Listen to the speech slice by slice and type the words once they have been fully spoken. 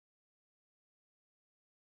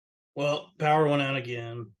Well, power went out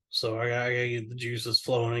again, so I gotta get the juices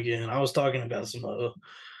flowing again. I was talking about some what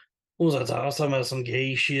was I talking? I was talking about some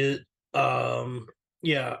gay shit. Um,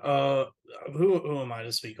 yeah. Who am I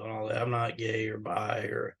to speak on all that? I'm not gay or bi,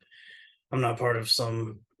 or I'm not part of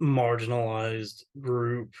some marginalized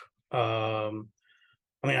group. Um,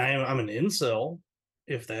 I mean, I'm an incel.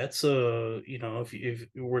 If that's if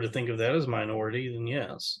you were to think of that as minority, then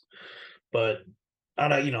yes. But I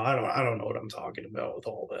don't know what I'm talking about with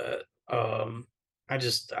all that. I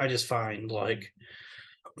just find like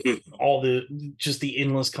all the just the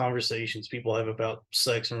endless conversations people have about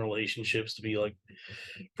sex and relationships to be like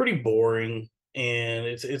pretty boring, and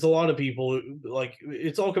it's a lot of people like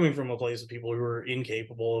it's all coming from a place of people who are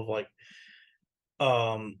incapable of like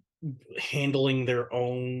um handling their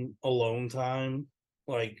own alone time.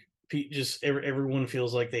 Like everyone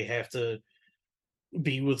feels like they have to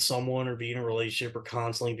be with someone or be in a relationship or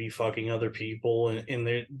constantly be fucking other people,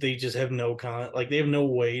 and they just have like they have no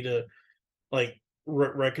way to like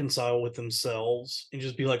reconcile with themselves and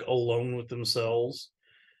just be like alone with themselves.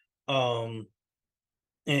 um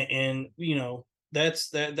and that's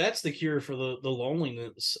the cure for the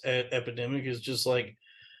loneliness epidemic, is just like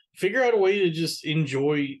figure out a way to just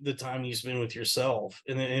enjoy the time you spend with yourself,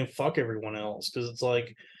 and fuck everyone else, because it's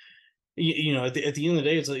like at the end of the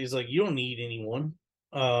day it's like you don't need anyone.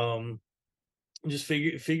 um just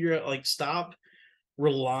figure out, like, stop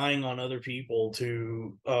relying on other people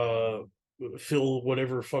to fill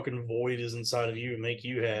whatever fucking void is inside of you and make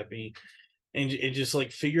you happy, and just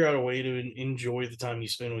like figure out a way to enjoy the time you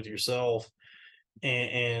spend with yourself,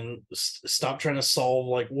 and stop trying to solve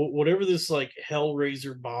like whatever this like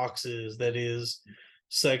hellraiser box is that is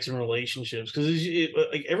sex and relationships, because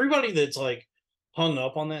like everybody that's like hung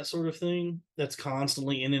up on that sort of thing, that's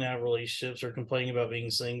constantly in and out of relationships or complaining about being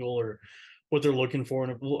single or what they're looking for,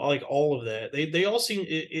 and like all of that, they all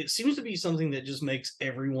it seems to be something that just makes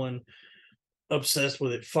everyone obsessed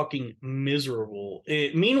with it fucking miserable.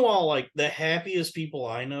 Meanwhile, like the happiest people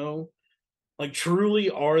I know like truly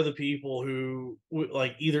are the people who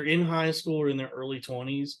like either in high school or in their early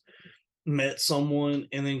 20s met someone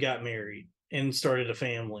and then got married and started a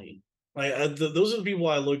family. Like those are the people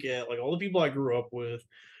I look at, like all the people I grew up with,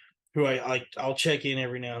 who I'll check in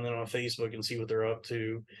every now and then on Facebook and see what they're up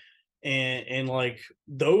to, and like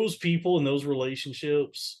those people and those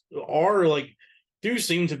relationships are like do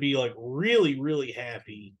seem to be like really really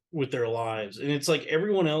happy with their lives, and it's like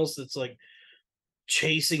everyone else that's like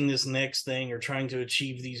chasing this next thing or trying to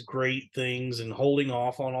achieve these great things and holding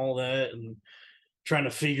off on all that and trying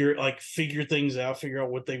to figure things out, figure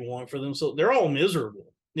out what they want for themselves. They're all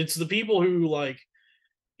miserable. It's the people who like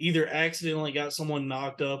either accidentally got someone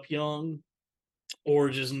knocked up young or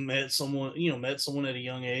just met someone at a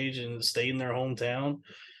young age and stayed in their hometown.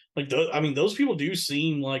 Like I mean, those people do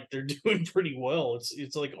seem like they're doing pretty well.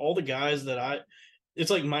 It's like all the guys that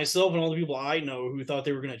it's like myself and all the people I know who thought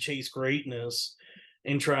they were going to chase greatness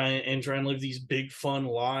and try and live these big fun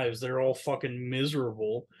lives. They're all fucking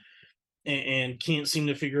miserable, and can't seem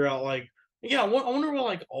to figure out like, yeah, I wonder why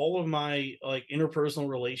like all of my like interpersonal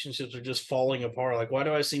relationships are just falling apart. Like, why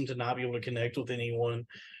do I seem to not be able to connect with anyone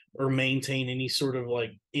or maintain any sort of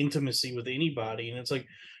like intimacy with anybody? And it's like,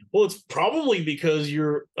 well, it's probably because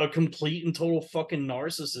you're a complete and total fucking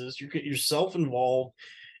narcissist. You're self involved,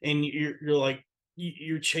 and you're like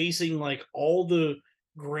you're chasing like all the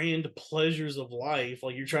grand pleasures of life.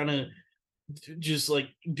 Like you're trying to just like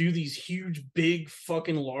do these huge, big,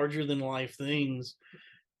 fucking larger than life things,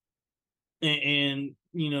 and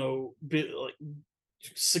like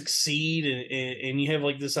succeed, and you have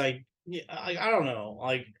like this I don't know,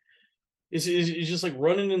 like it's just like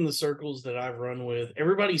running in the circles that I've run with.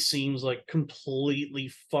 Everybody seems like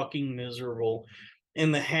completely fucking miserable.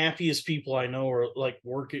 And the happiest people I know are like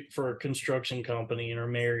working for a construction company and are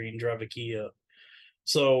married and drive a Kia.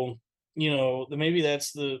 So, maybe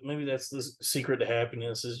that's the secret to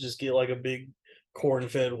happiness, is just get like a big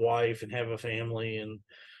corn-fed wife and have a family, and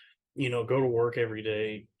go to work every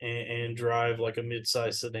day, and drive like a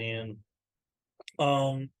mid-sized sedan.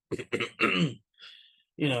 Um,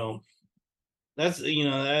 you know, that's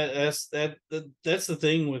the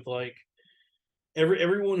thing with like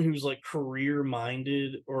everyone who's like career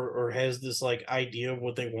minded, or has this like idea of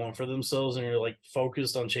what they want for themselves, and are like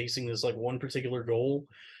focused on chasing this like one particular goal.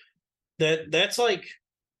 That's like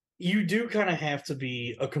you do kind of have to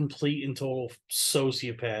be a complete and total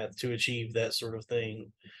sociopath to achieve that sort of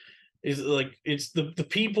thing. Is like it's the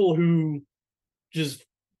people who just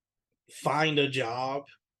find a job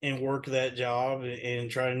and work that job, and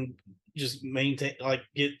try and just maintain, like,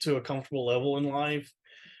 get to a comfortable level in life.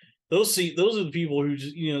 Those are the people who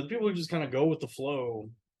just the people who just kind of go with the flow,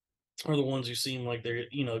 are the ones who seem like they're,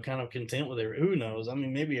 kind of content with it. Who knows? I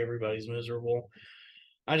mean, maybe everybody's miserable.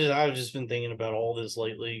 I've just been thinking about all this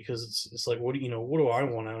lately because it's like, what do I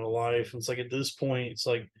want out of life? And it's like at this point, it's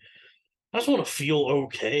like I just want to feel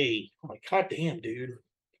okay. Like, god damn, dude.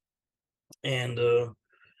 And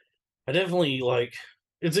I definitely like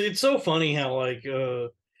it's so funny how like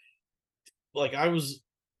I was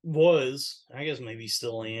I guess maybe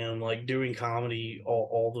still am like doing comedy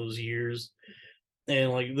all those years.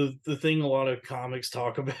 And like the thing a lot of comics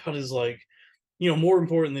talk about is like, more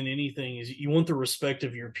important than anything is you want the respect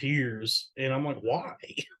of your peers. And I'm like, why?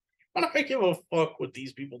 Why do I give a fuck what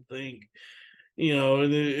these people think? And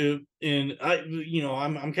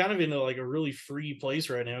I'm kind of in like a really free place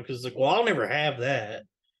right now because like, well, I'll never have that.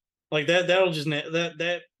 Like that'll just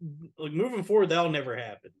that like moving forward, that'll never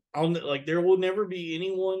happen. Like there will never be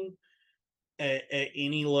anyone at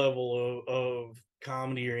any level of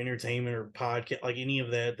comedy or entertainment or podcast, like any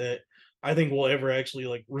of that I think will ever actually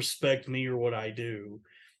like respect me or what I do,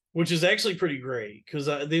 which is actually pretty great because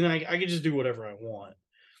then I can just do whatever I want.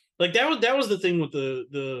 Like that was the thing with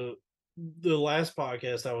the last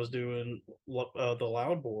podcast I was doing, the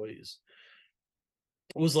Loud Boys,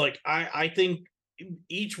 was like I think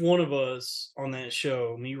each one of us on that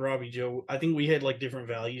show, me, Robbie, Joe, I think we had like different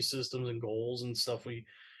value systems and goals and stuff we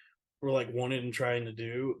were like wanted and trying to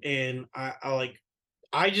do. And I like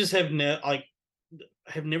I just have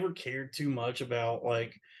never cared too much about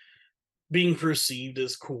like being perceived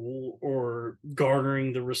as cool or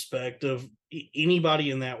garnering the respect of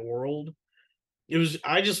anybody in that world.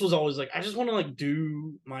 I just was always like, I just want to like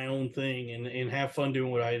do my own thing and have fun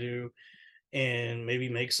doing what I do and maybe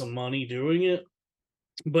make some money doing it.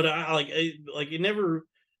 But like it never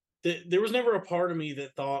there was never a part of me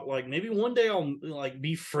that thought like maybe one day I'll like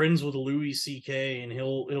be friends with Louis C.K. and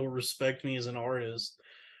he'll respect me as an artist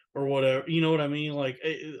or whatever. You know what I mean?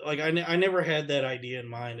 I never had that idea in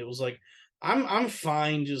mind. It was like I'm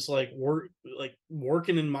fine just like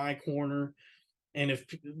working in my corner, and if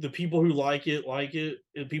the people who like it,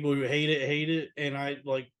 and people who hate it, and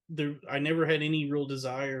I never had any real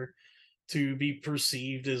desire to be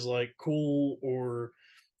perceived as like cool or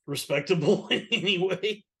respectable in any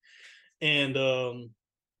way. And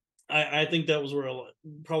I think that was where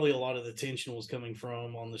probably a lot of the tension was coming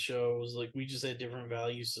from on the show. Was like we just had different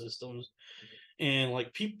value systems, and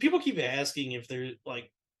like people keep asking if there's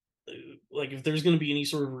like if there's going to be any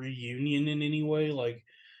sort of reunion in any way, like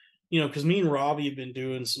because me and Robbie have been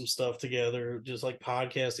doing some stuff together, just like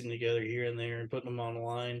podcasting together here and there and putting them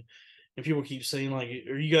online. And people keep saying like,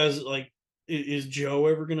 "Are you guys like? Is Joe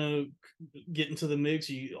ever gonna get into the mix?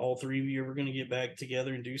 All three of you ever gonna get back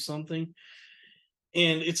together and do something?"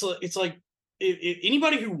 And it's like if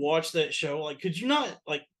anybody who watched that show, like, could you not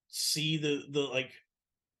like see the like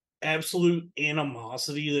absolute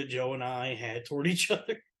animosity that Joe and I had toward each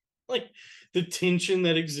other? Like the tension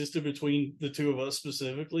that existed between the two of us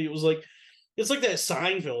specifically. It was like it's like that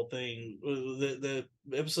Seinfeld thing, the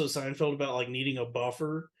episode of Seinfeld about like needing a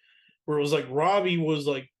buffer, where it was like Robbie was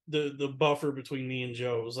like the buffer between me and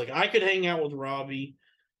Joe. It was like I could hang out with Robbie,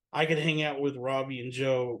 I could hang out with Robbie and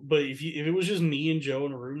Joe, but if it was just me and Joe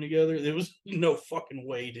in a room together, there was no fucking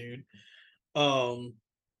way, dude. Um,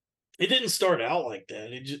 it didn't start out like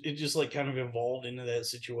that. It just like kind of evolved into that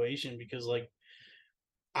situation because like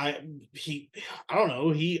I he I don't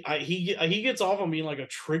know, he gets off on being like a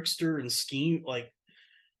trickster and scheme, like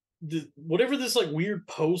whatever this like weird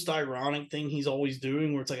post ironic thing he's always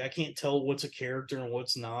doing where it's like I can't tell what's a character and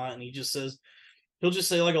what's not, and he'll just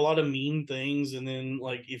say like a lot of mean things, and then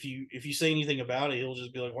like if you say anything about it, he'll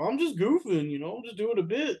just be like, well, I'm just goofing, I'm just doing a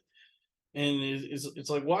bit. And it's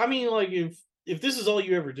like, well, I mean, like if this is all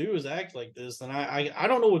you ever do is act like this, then I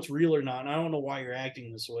don't know what's real or not, and I don't know why you're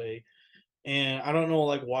acting this way, and I don't know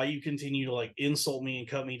like why you continue to like insult me and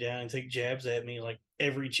cut me down and take jabs at me like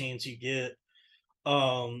every chance you get.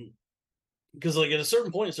 um because like at a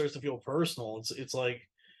certain point it starts to feel personal. It's like,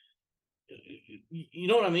 you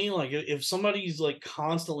know what I mean? Like if somebody's like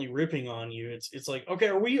constantly ripping on you, it's like, okay,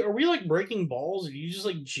 are we like breaking balls? Or do you just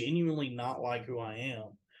like genuinely not like who I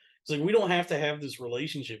am? It's like we don't have to have this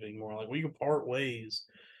relationship anymore. Like we could part ways.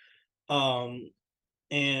 Um,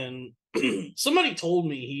 and somebody told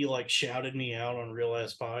me he like shouted me out on Real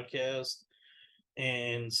Ass Podcast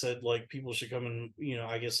and said like people should come and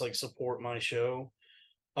I guess like support my show.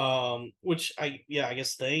 Which I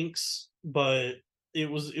guess thanks, but it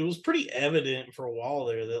was pretty evident for a while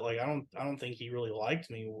there that like I don't think he really liked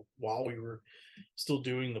me while we were still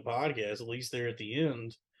doing the podcast, at least there at the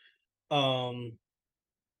end. um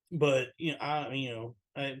but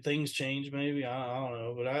things change maybe, I don't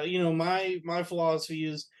know, but my philosophy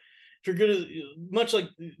is if you're good at much like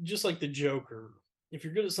just like the Joker, if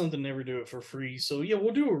you're good at something, never do it for free. So yeah,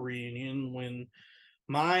 we'll do a reunion when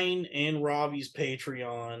mine and Robbie's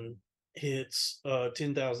Patreon hits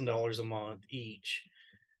 $10,000 a month each,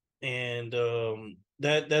 and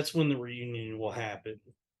that's when the reunion will happen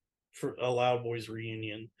for a Loud Boys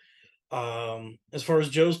reunion. As far as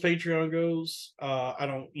Joe's Patreon goes, I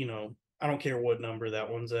don't, I don't care what number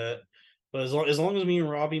that one's at, but as long as me and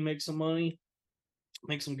Robbie make some money,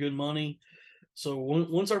 make some good money. So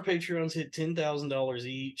once our Patreons hit $10,000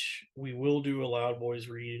 each, we will do a Loud Boys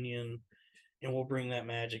reunion, and we'll bring that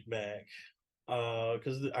magic back.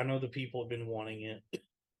 Because I know the people have been wanting it.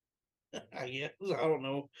 I guess I don't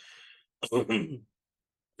know. It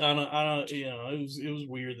was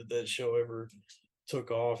weird that show ever took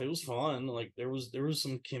off. It was fun. Like there was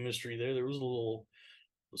some chemistry there. There was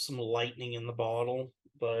some lightning in the bottle,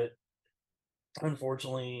 but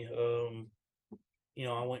unfortunately,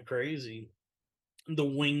 I went crazy. The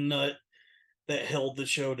wing nut that held the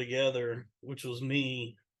show together, which was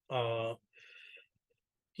me, uh,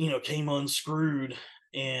 came unscrewed,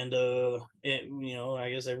 and I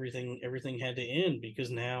guess everything had to end because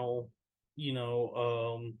now, you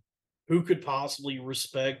know, who could possibly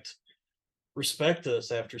respect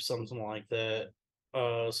us after something like that?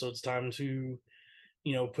 So it's time to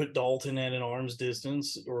put Dalton at an arm's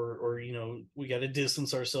distance, or we got to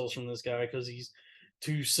distance ourselves from this guy because he's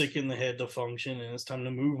too sick in the head to function, and it's time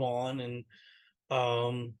to move on and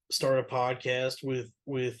start a podcast with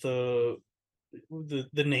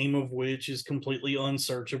the name of which is completely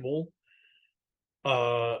unsearchable,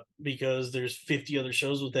 because there's 50 other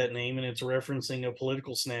shows with that name, and it's referencing a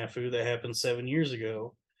political snafu that happened 7 years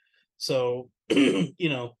ago. So but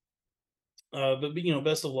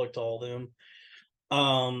best of luck to all them.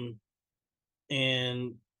 um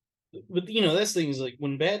and but that's things like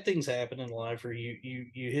when bad things happen in life, or you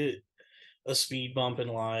hit a speed bump in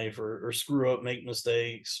life, or screw up, make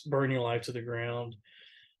mistakes, burn your life to the ground.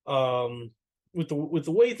 um with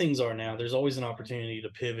the way things are now, there's always an opportunity to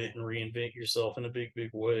pivot and reinvent yourself in a big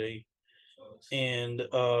way. And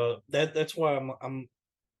that's why I'm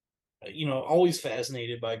always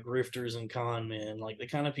fascinated by grifters and con men, like the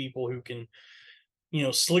kind of people who can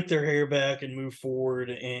slick their hair back and move forward,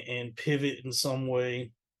 and pivot in some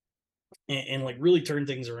way, and like really turn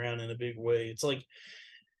things around in a big way. It's like,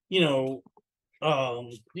 you know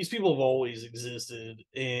these people have always existed,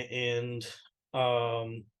 and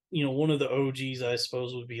one of the OGs, I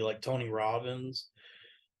suppose, would be like Tony Robbins.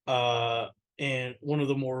 uh and one of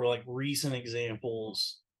the more like recent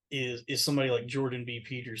examples is somebody like Jordan B.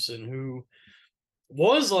 Peterson, who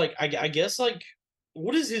was like, I guess, like,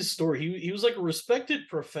 what is his story? He was like a respected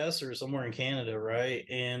professor somewhere in Canada, right?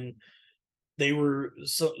 And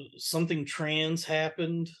something trans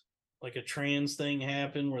happened, like a trans thing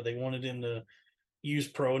happened where they wanted him to use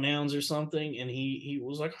pronouns or something, and he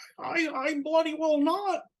was like, I bloody well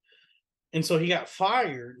not. And so he got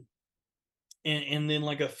fired, and then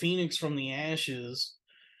like a phoenix from the ashes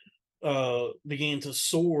began to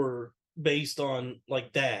soar based on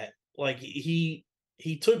like that. Like he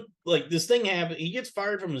took, like, this thing happened, he gets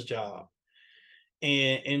fired from his job,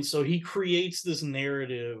 and so he creates this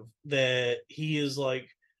narrative that he is like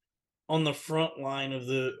on the front line of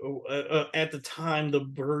the at the time, the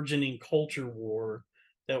burgeoning culture war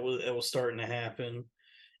that was starting to happen,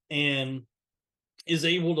 and is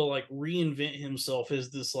able to like reinvent himself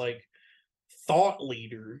as this like thought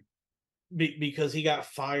leader, because he got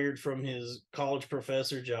fired from his college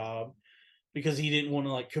professor job because he didn't want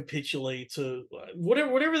to like capitulate to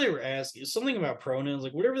whatever they were asking, something about pronouns,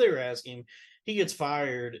 like whatever they were asking. He gets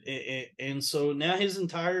fired, and so now his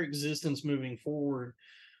entire existence moving forward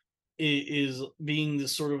is being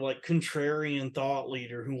this sort of like contrarian thought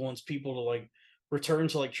leader who wants people to like return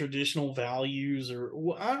to like traditional values, or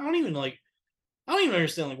I don't even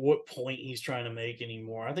understand like what point he's trying to make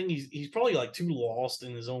anymore. I think he's probably like too lost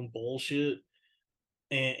in his own bullshit.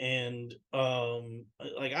 And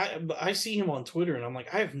like I see him on Twitter, and I'm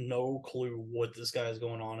like, I have no clue what this guy's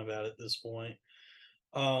going on about at this point.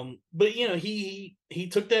 But he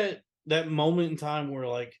took that moment in time where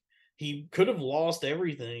like he could have lost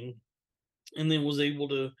everything, and then was able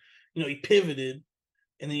to, he pivoted,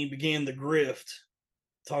 and then he began the grift,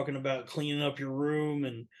 talking about cleaning up your room,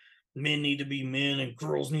 and men need to be men and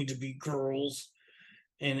girls need to be girls.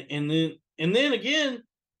 And then again,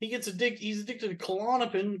 he's addicted to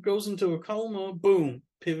Klonopin, goes into a coma, boom,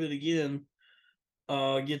 pivot again,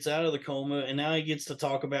 gets out of the coma, and now he gets to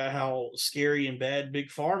talk about how scary and bad big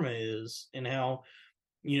pharma is, and how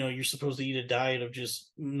you're supposed to eat a diet of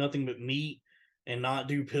just nothing but meat and not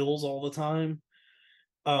do pills all the time.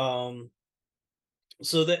 um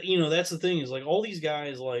So that, that's the thing, is like all these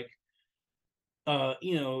guys, like,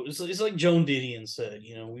 it's like Joan Didion said,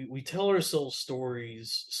 we tell ourselves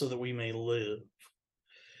stories so that we may live.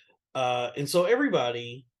 And so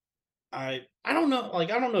everybody, I don't know,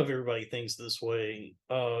 like, I don't know if everybody thinks this way,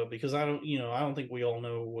 because I don't think we all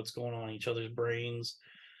know what's going on in each other's brains.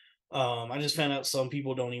 I just found out some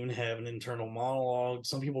people don't even have an internal monologue.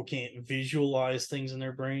 Some people can't visualize things in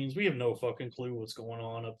their brains. We have no fucking clue what's going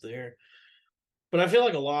on up there. But I feel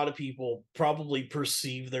like a lot of people probably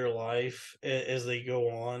perceive their life as they go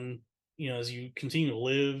on. As you continue to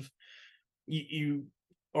live, you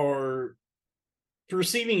are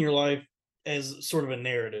perceiving your life as sort of a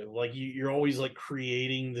narrative. Like you're always like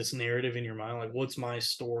creating this narrative in your mind. Like, what's my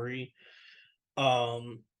story?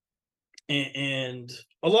 Um, and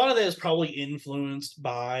a lot of that is probably influenced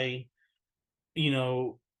by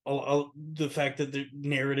the fact that the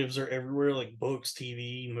narratives are everywhere, like books,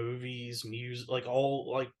 TV, movies, music, like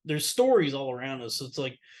all, like there's stories all around us. So it's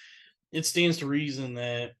like it stands to reason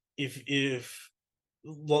that if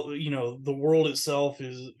the world itself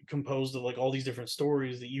is composed of like all these different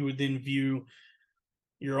stories, that you would then view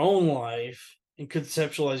your own life and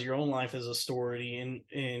conceptualize your own life as a story,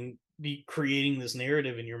 and be creating this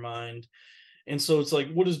narrative in your mind. And so it's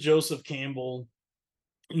like, what does Joseph Campbell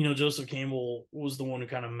was the one who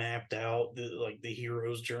kind of mapped out the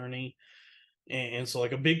hero's journey. And so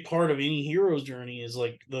like a big part of any hero's journey is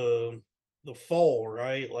like the fall,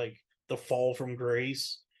 right? Like the fall from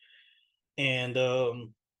grace. And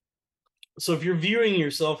so if you're viewing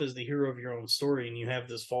yourself as the hero of your own story, and you have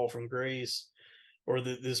this fall from grace, or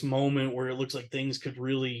this moment where it looks like things could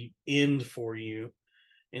really end for you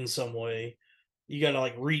in some way, you got to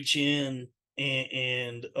like reach in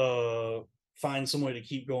and find some way to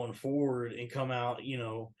keep going forward and come out,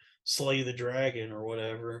 slay the dragon or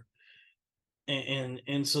whatever.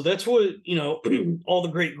 And so that's what, all the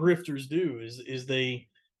great grifters do, is they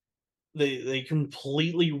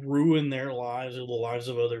completely ruin their lives or the lives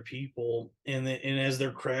of other people, and as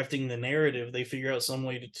they're crafting the narrative, they figure out some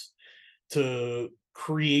way to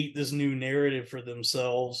create this new narrative for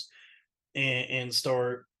themselves, and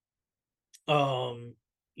start um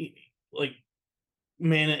like,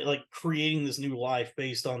 man, like creating this new life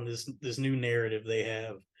based on this new narrative they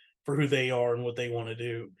have for who they are and what they want to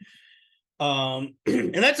do. And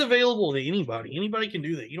that's available to anybody. Anybody can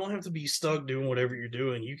do that. You don't have to be stuck doing whatever you're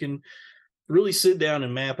doing. You can really sit down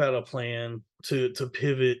and map out a plan to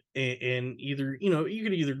pivot, and either, you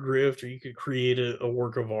could either grift, or you could create a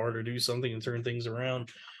work of art, or do something and turn things around.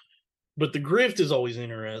 But the grift is always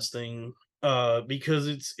interesting, because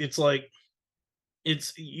it's like,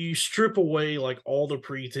 you strip away like all the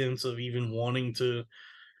pretense of even wanting to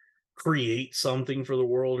create something for the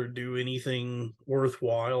world or do anything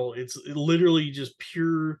worthwhile. It's literally just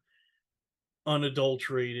pure,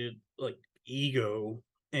 unadulterated, like, ego,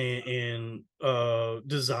 and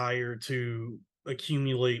desire to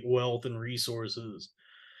accumulate wealth and resources.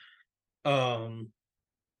 Um,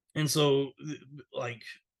 and so, like,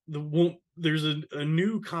 there's a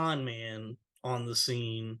new con man on the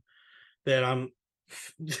scene that I'm.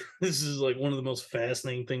 This is like one of the most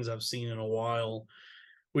fascinating things I've seen in a while,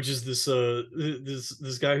 which is this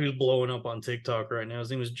guy who's blowing up on TikTok right now. His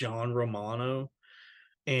name is John Romano,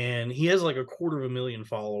 and he has like a quarter of a million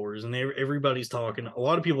followers, and everybody's talking. A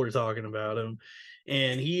lot of people are talking about him,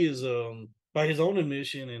 and he is, by his own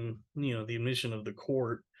admission, and the admission of the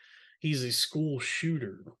court, he's a school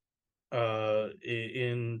shooter.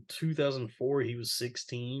 In 2004, he was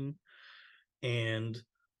 16, and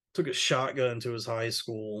took a shotgun to his high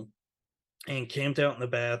school and camped out in the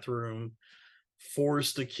bathroom,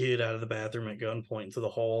 forced a kid out of the bathroom at gunpoint into the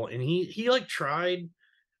hall, and he like tried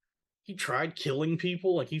killing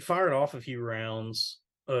people. Like, he fired off a few rounds,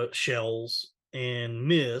 shells, and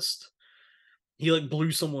missed. He like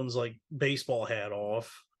blew someone's like baseball hat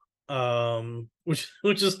off, which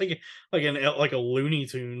is like a Looney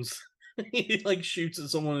Tunes. He like shoots at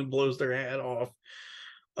someone and blows their hat off.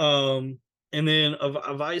 um and then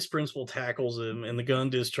a vice principal tackles him, and the gun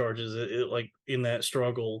discharges it like in that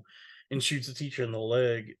struggle, and shoots the teacher in the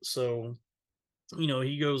leg. So,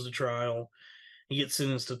 he goes to trial. He gets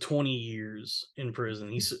sentenced to 20 years in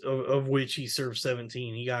prison. Of which he served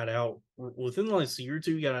 17. He got out within the last year or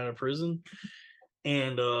two. He got out of prison,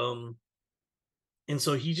 and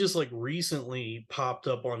so he just like recently popped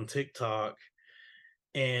up on TikTok,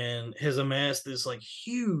 and has amassed this like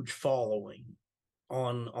huge following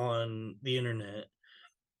on the internet.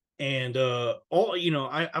 And all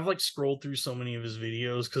I've like scrolled through so many of his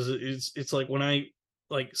videos, because it's like when I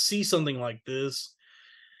like see something like this,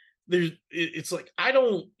 it's like I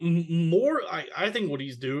don't more. I think what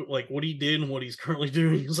he's doing, like what he did and what he's currently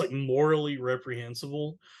doing, is like morally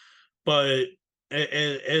reprehensible. But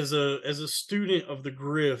as a student of the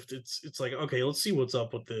grift, it's like, okay, let's see what's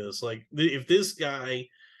up with this. Like if this guy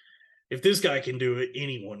can do it,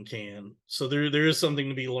 anyone can. So there is something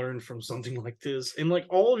to be learned from something like this. And like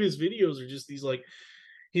all of his videos are just these like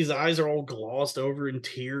his eyes are all glossed over and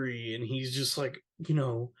teary, and he's just like,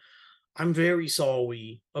 I'm very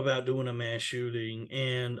sorry about doing a mass shooting,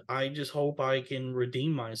 and I just hope I can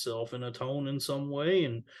redeem myself and atone in some way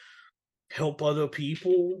and help other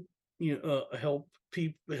people,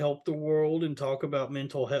 help the world and talk about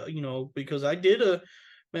mental health, because I did a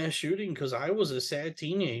mass shooting because I was a sad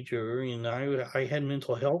teenager and I had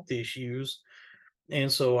mental health issues. And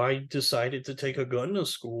so I decided to take a gun to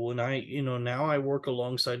school, and now I work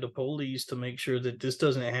alongside the police to make sure that this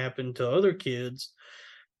doesn't happen to other kids.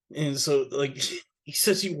 And so, like, he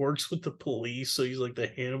says he works with the police, so he's like the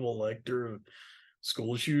Hannibal Lecter of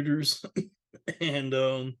school shooters. and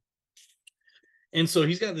and so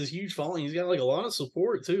he's got this huge following. He's got like a lot of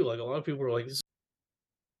support too. Like a lot of people are like this.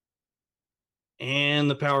 And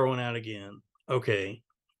the power went out again. Okay.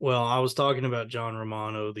 Well, I was talking about John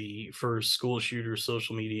Romano, the first school shooter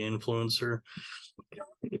social media influencer.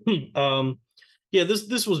 um yeah,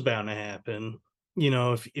 this was bound to happen.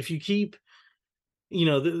 If you keep,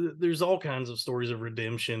 there's all kinds of stories of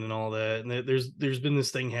redemption and all that, and there's been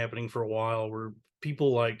this thing happening for a while where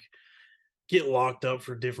people like get locked up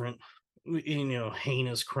for different,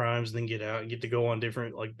 heinous crimes, and then get out and get to go on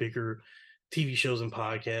different like bigger TV shows and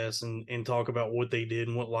podcasts and talk about what they did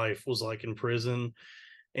and what life was like in prison,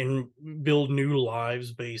 and build new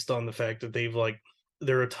lives based on the fact that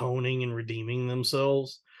they're atoning and redeeming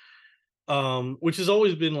themselves. Which has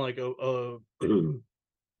always been like a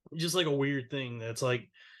just like a weird thing that's like,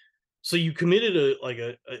 so you committed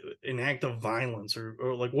an act of violence, or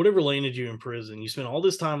like whatever landed you in prison. You spent all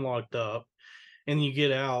this time locked up, and you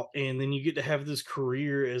get out, and then you get to have this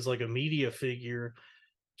career as like a media figure,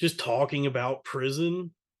 just talking about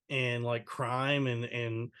prison and like crime,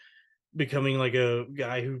 and becoming like a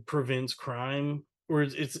guy who prevents crime. Where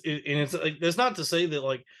and it's like, that's not to say that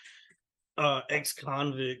like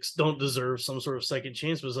ex-convicts don't deserve some sort of second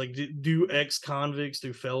chance, but it's like, do ex-convicts,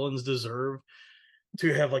 do felons deserve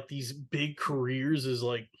to have like these big careers as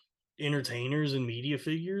like entertainers and media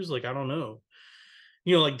figures? Like, I don't know.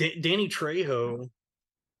 Like Danny Trejo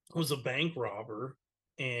was a bank robber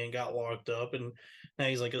and got locked up, and now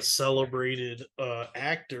he's like a celebrated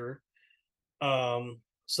actor.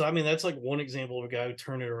 So I mean, that's like one example of a guy who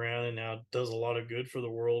turned it around and now does a lot of good for the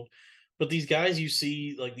world. But these guys you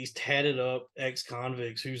see, like these tatted up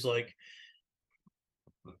ex-convicts who's like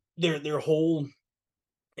their whole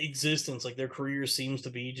existence, like their career seems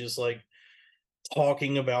to be just like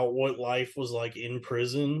talking about what life was like in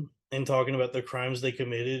prison and talking about the crimes they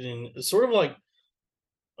committed, and sort of like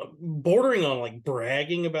bordering on like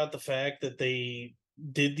bragging about the fact that they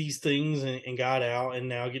did these things and got out and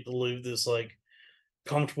now get to live this like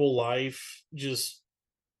comfortable life, just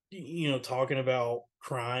talking about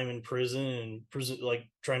crime and prison, and prison, like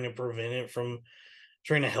trying to prevent it from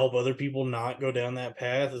trying to help other people not go down that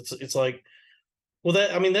path. It's like, well,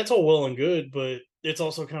 that, I mean, that's all well and good, but it's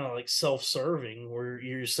also kind of like self-serving, where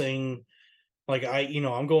you're saying like,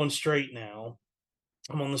 I'm going straight now,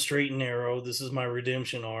 I'm on the straight and narrow, this is my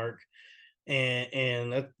redemption arc.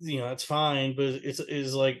 And that, that's fine, but it's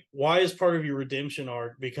is like, why is part of your redemption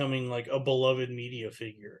arc becoming like a beloved media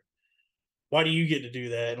figure? Why do you get to do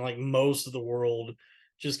that, and like most of the world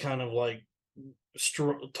just kind of like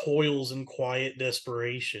toils in quiet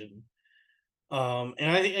desperation? And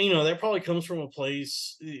I think, that probably comes from a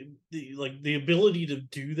place, like the ability to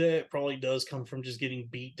do that probably does come from just getting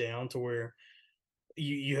beat down to where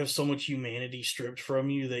you have so much humanity stripped from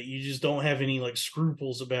you that you just don't have any like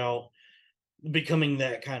scruples about becoming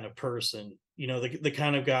that kind of person. The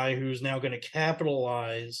kind of guy who's now going to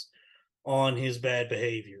capitalize on his bad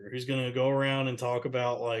behavior, who's going to go around and talk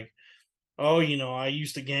about like, oh, I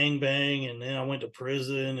used to gang bang, and then I went to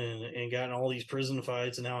prison and got in all these prison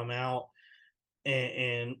fights, and now I'm out,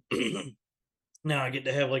 and now I get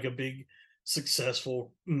to have like a big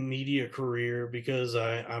successful media career because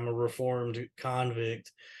I'm a reformed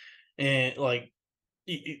convict. And like,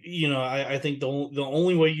 I think the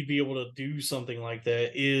only way you'd be able to do something like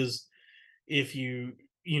that is if you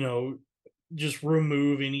know just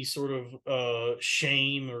remove any sort of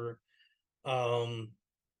shame or um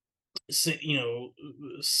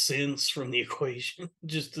sense from the equation.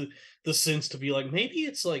 Just the sense to be like, maybe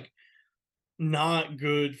it's like not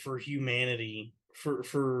good for humanity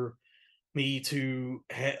for me to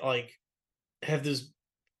like have this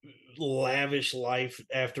lavish life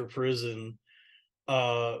after prison,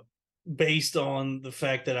 uh, based on the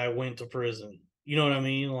fact that I went to prison. You know what I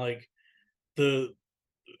mean? Like the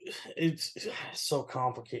it's so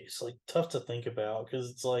complicated. It's like tough to think about because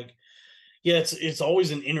it's like, yeah, it's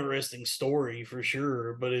always an interesting story for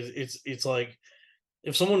sure, but it's like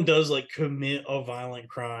if someone does like commit a violent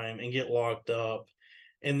crime and get locked up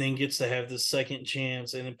and then gets to have this second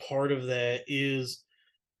chance, and part of that is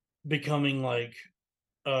becoming like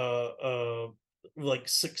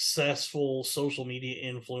successful social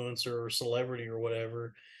media influencer or celebrity or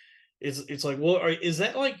whatever. It's like, well, is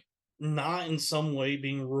that like not in some way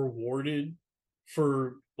being rewarded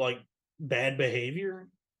for like bad behavior?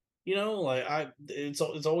 You know, like it's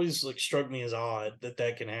always like struck me as odd that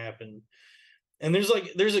that can happen. And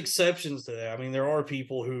there's exceptions to that. I mean, there are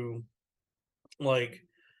people who like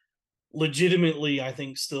legitimately, I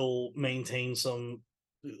think, still maintain some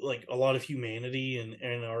like a lot of humanity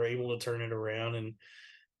and are able to turn it around and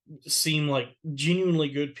seem like genuinely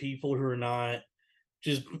good people who are not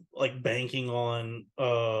just like banking on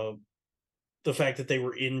the fact that they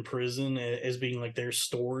were in prison as being like their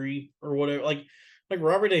story or whatever. Like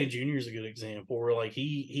Robert Downey Jr. is a good example where like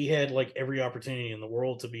he had like every opportunity in the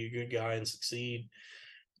world to be a good guy and succeed,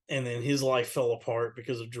 and then his life fell apart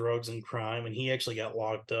because of drugs and crime, and he actually got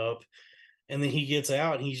locked up. And then he gets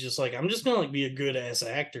out and he's just like, I'm just gonna like be a good ass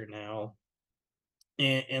actor now,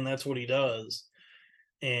 and that's what he does.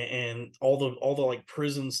 And all the like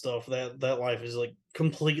prison stuff, that life is like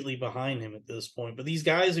completely behind him at this point. But these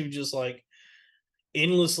guys who just like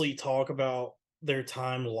endlessly talk about their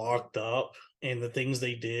time locked up and the things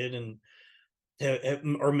they did, and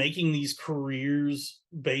are making these careers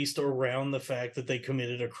based around the fact that they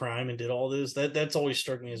committed a crime and did all this, that's always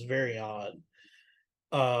struck me as very odd.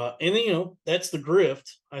 And then, that's the grift,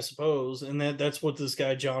 I suppose, and that's what this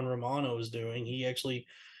guy John Romano is doing. He actually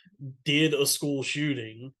did a school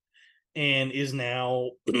shooting and is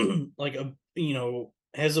now like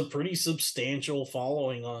has a pretty substantial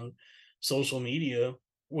following on social media,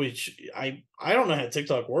 which I don't know how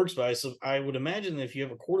TikTok works, but I would imagine that if you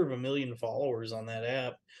have a quarter of a million followers on that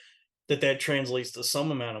app, that translates to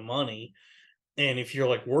some amount of money. And if you're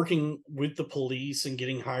like working with the police and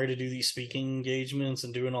getting hired to do these speaking engagements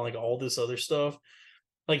and doing all this other stuff,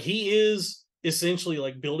 like he is essentially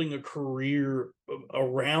like building a career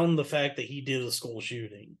around the fact that he did a school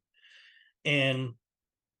shooting. And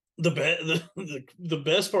the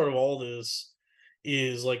best part of all this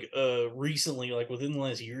is like recently, like within the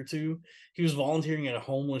last year or two, he was volunteering at a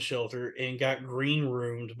homeless shelter and got green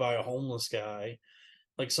roomed by a homeless guy.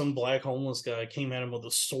 Like some black homeless guy came at him with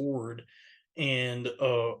a sword, and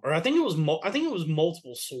or I think it was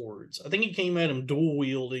multiple swords. I think he came at him dual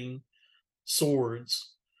wielding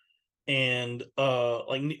swords, and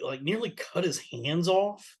like nearly cut his hands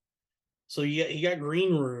off. So he got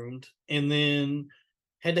green roomed, and then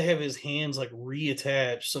had to have his hands like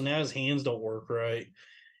reattached. So now his hands don't work right,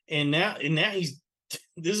 and now he's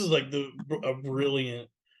this is like a brilliant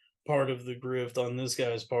part of the grift on this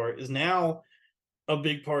guy's part is now a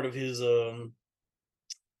big part of his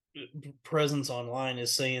presence online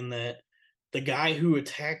is saying that the guy who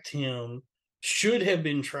attacked him should have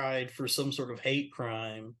been tried for some sort of hate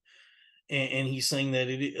crime, and he's saying that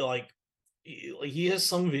like he has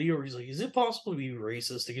some video where he's like, is it possible to be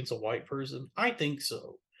racist against a white person? I think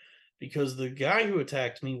so, because the guy who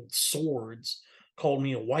attacked me with swords called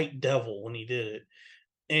me a white devil when he did it.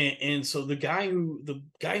 And so the guy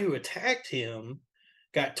who attacked him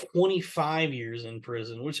got 25 years in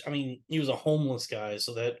prison, which, I mean, he was a homeless guy,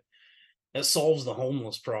 so that solves the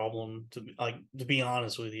homeless problem, to be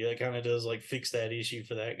honest with you. That kind of does like fix that issue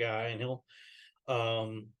for that guy, and he'll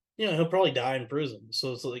probably die in prison.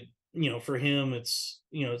 So it's like, for him, it's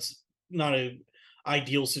not a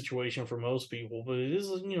ideal situation for most people, but it is,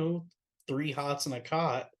 three hots and a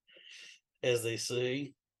cot, as they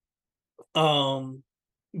say. Um,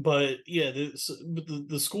 but yeah,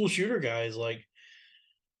 the school shooter guy is like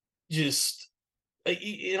just,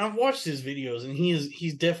 and I've watched his videos, and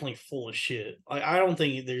he's definitely full of shit. I don't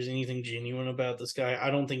think there's anything genuine about this guy. I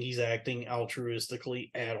don't think he's acting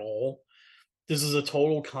altruistically at all. This is a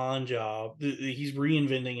total con job. He's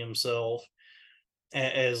reinventing himself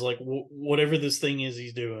as like whatever this thing is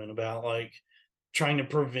he's doing about like trying to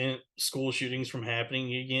prevent school shootings from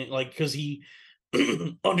happening again. Like, because he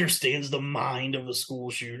understands the mind of a school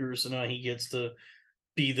shooter, so now he gets to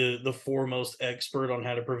be the foremost expert on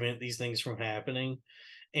how to prevent these things from happening.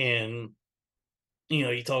 And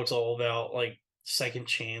he talks all about like second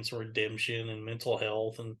chance redemption and mental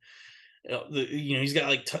health, and he's got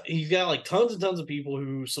like tons and tons of people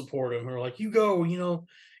who support him, who are like, you go,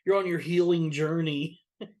 you're on your healing journey.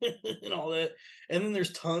 and all that. And then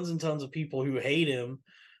there's tons and tons of people who hate him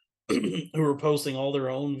who are posting all their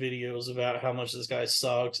own videos about how much this guy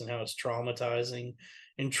sucks and how it's traumatizing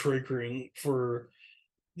and triggering for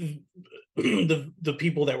the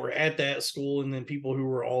people that were at that school, and then people who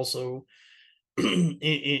were also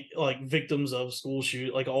like victims of school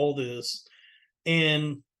shoot, like all this.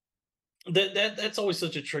 And that's always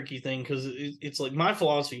such a tricky thing, because it's like my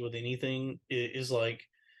philosophy with anything is like,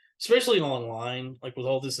 especially online, like with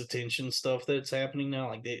all this attention stuff that's happening now,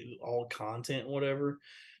 like all content, whatever,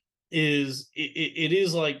 is it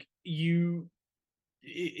is like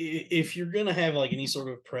if you're gonna have like any sort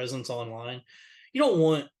of presence online, you don't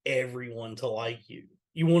want everyone to like you.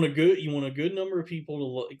 You want a good number of people to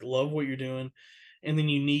like love what you're doing, and then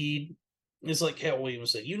you need. It's like Cat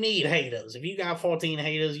Williams said, you need haters. If you got 14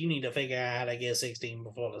 haters, you need to figure out how to get 16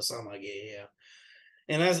 before the summer get here.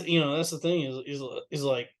 And that's the thing is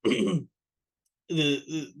like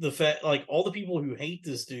the fact, like all the people who hate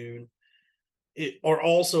this dude are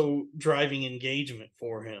also driving engagement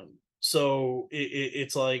for him. So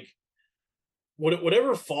it's like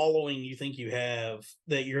whatever following you think you have,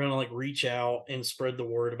 that you're gonna like reach out and spread the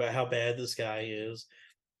word about how bad this guy is.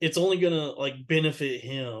 It's only gonna like benefit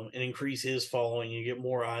him and increase his following. You get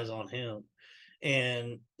more eyes on him,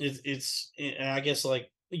 and and I guess like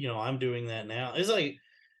I'm doing that now. It's like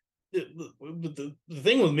the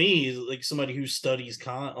thing with me is like somebody who studies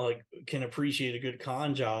con, like can appreciate a good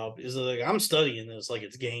con job, is like I'm studying this like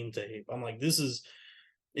it's game tape. I'm like, this is,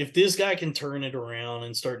 if this guy can turn it around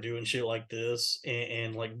and start doing shit like this,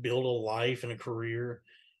 and like build a life and a career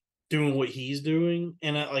doing what he's doing,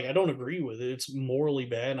 and I don't agree with it. It's morally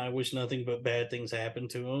bad, and I wish nothing but bad things happen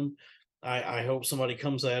to him. I hope somebody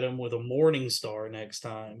comes at him with a morning star next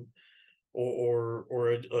time, or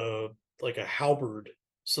like a halberd,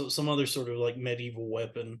 so some other sort of like medieval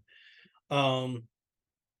weapon. Um,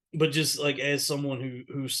 but just like as someone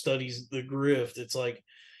who studies the grift, it's like,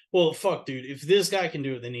 well, fuck, dude. If this guy can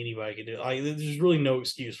do it, then anybody can do it. Like, there's really no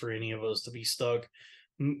excuse for any of us to be stuck,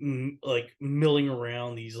 like milling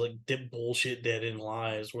around these like bullshit dead end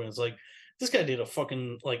lies. When it's like this guy did a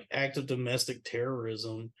fucking like act of domestic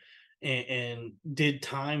terrorism, and did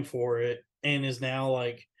time for it, and is now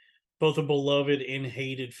like both a beloved and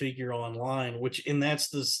hated figure online. Which, and that's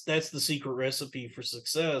the secret recipe for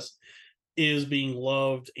success, is being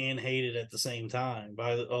loved and hated at the same time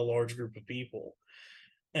by a large group of people.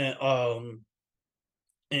 And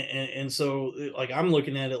and so like I'm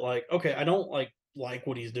looking at it like, okay, I don't like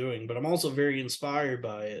what he's doing, but I'm also very inspired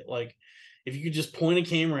by it. Like, if you could just point a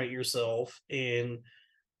camera at yourself and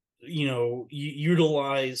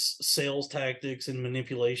utilize sales tactics and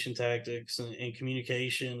manipulation tactics, and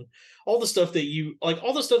communication, all the stuff that you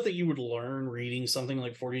would learn reading something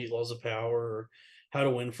like 48 Laws of Power, or How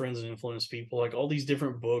to Win Friends and Influence People, like all these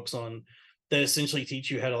different books on that essentially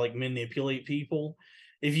teach you how to like manipulate people.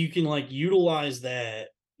 If you can like utilize that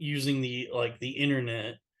using the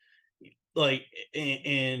internet, like,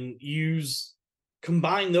 and use,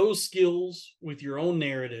 combine those skills with your own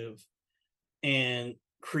narrative, and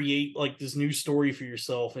create like this new story for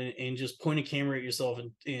yourself, and just point a camera at yourself,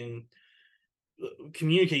 and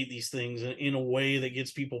communicate these things in a way that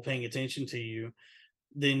gets people paying attention to you,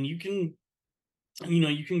 then you can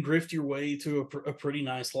grift your way to a pretty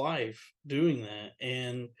nice life doing that.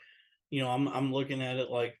 And I'm looking at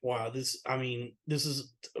it like, wow, this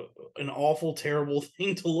is an awful, terrible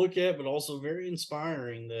thing to look at, but also very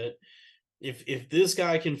inspiring, that if this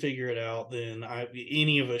guy can figure it out, then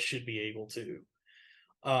any of us should be able to.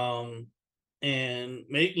 um and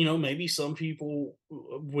maybe some people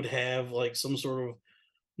would have like some sort of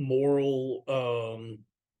moral,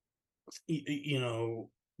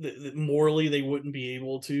 that morally they wouldn't be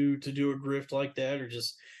able to do a grift like that, or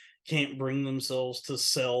just can't bring themselves to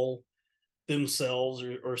sell themselves,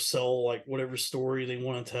 or sell like whatever story they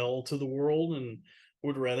want to tell to the world, and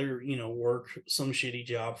would rather work some shitty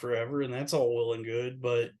job forever. And that's all well and good,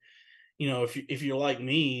 but if you're like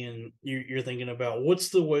me, and you're thinking about what's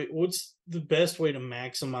the best way to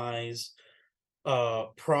maximize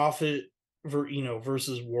profit,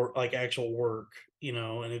 versus work, like actual work,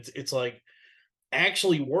 and it's like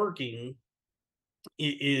actually working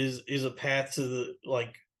is a path to the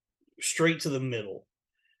like straight to the middle.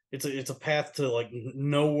 It's a path to like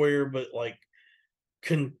nowhere, but like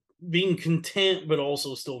con- being content, but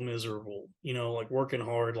also still miserable, like working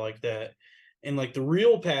hard like that. And like the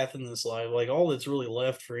real path in this life, like all that's really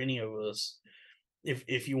left for any of us,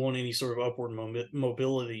 if you want any sort of upward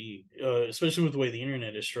mobility, especially with the way the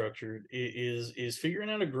internet is structured, is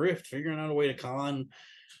figuring out a grift, figuring out a way to con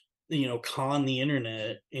the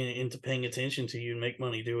internet into paying attention to you, and make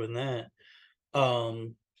money doing that.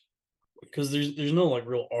 Because there's no like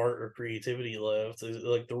real art or creativity left.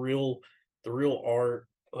 Like the real art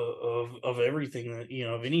of everything that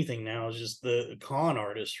of anything now is just the con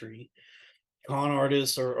artistry. Con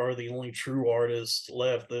artists are the only true artists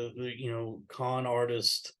left. The con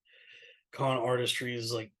artistry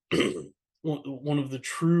is like one of the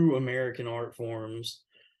true American art forms,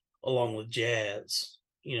 along with jazz.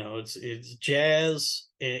 It's jazz,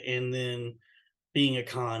 and then being a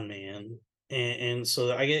con man. And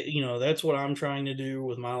so I get, that's what I'm trying to do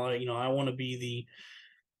with my life. I want to be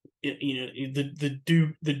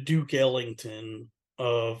the Duke Ellington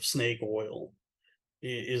of snake oil,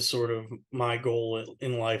 is sort of my goal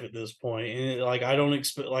in life at this point. And like I don't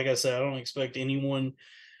expect, like I said, I don't expect anyone,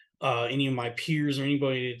 any of my peers or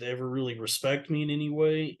anybody to ever really respect me in any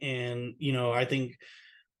way. And I think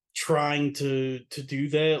trying to do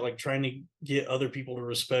that, like trying to get other people to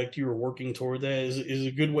respect you or working toward that, is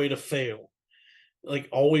a good way to fail. Like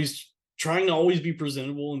always trying to always be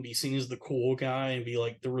presentable and be seen as the cool guy and be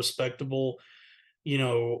like the respectable,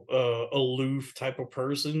 aloof type of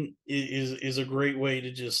person, is a great way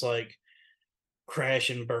to just like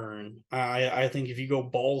crash and burn. I think if you go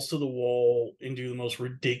balls to the wall and do the most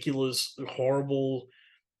ridiculous, horrible,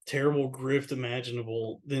 terrible grift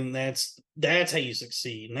imaginable, then that's how you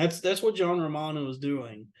succeed. And that's what John Romano is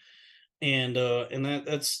doing. And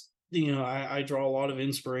that's I draw a lot of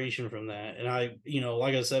inspiration from that. And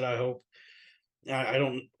like I said, I hope I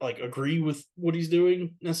don't like agree with what he's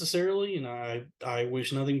doing necessarily, and I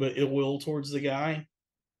wish nothing but ill will towards the guy.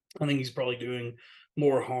 I think he's probably doing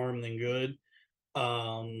more harm than good.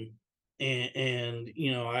 And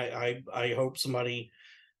I hope somebody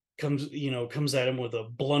comes at him with a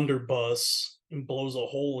blunderbuss and blows a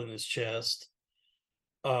hole in his chest.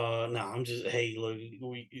 No, I'm just, hey, look,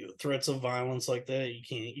 threats of violence like that, you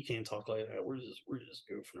can't talk like that. We're just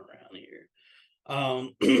goofing around here.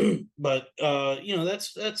 But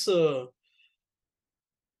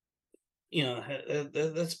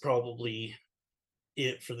that's probably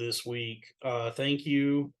it for this week. Thank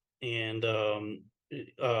you, and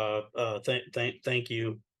thank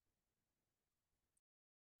you.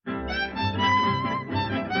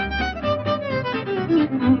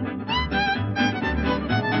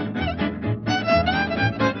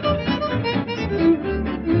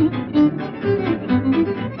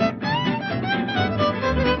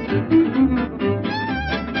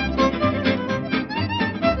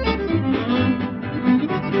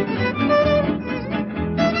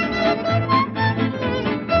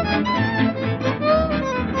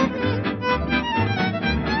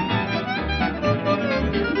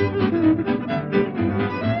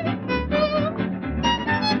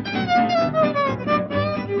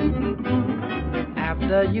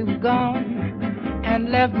 After you've gone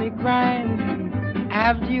and left me crying,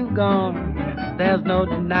 after you've gone, there's no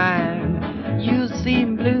denying. You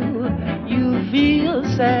seem blue, you feel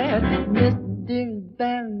sad, Mr.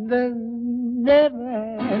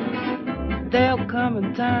 Never. There'll come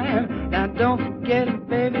a time, now don't forget it,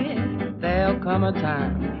 baby. There'll come a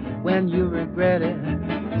time when you regret it.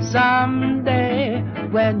 Someday,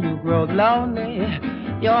 when you grow lonely,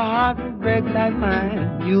 your heart will break like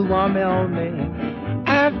mine. You want me only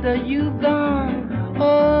after you've gone.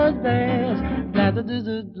 Oh, there's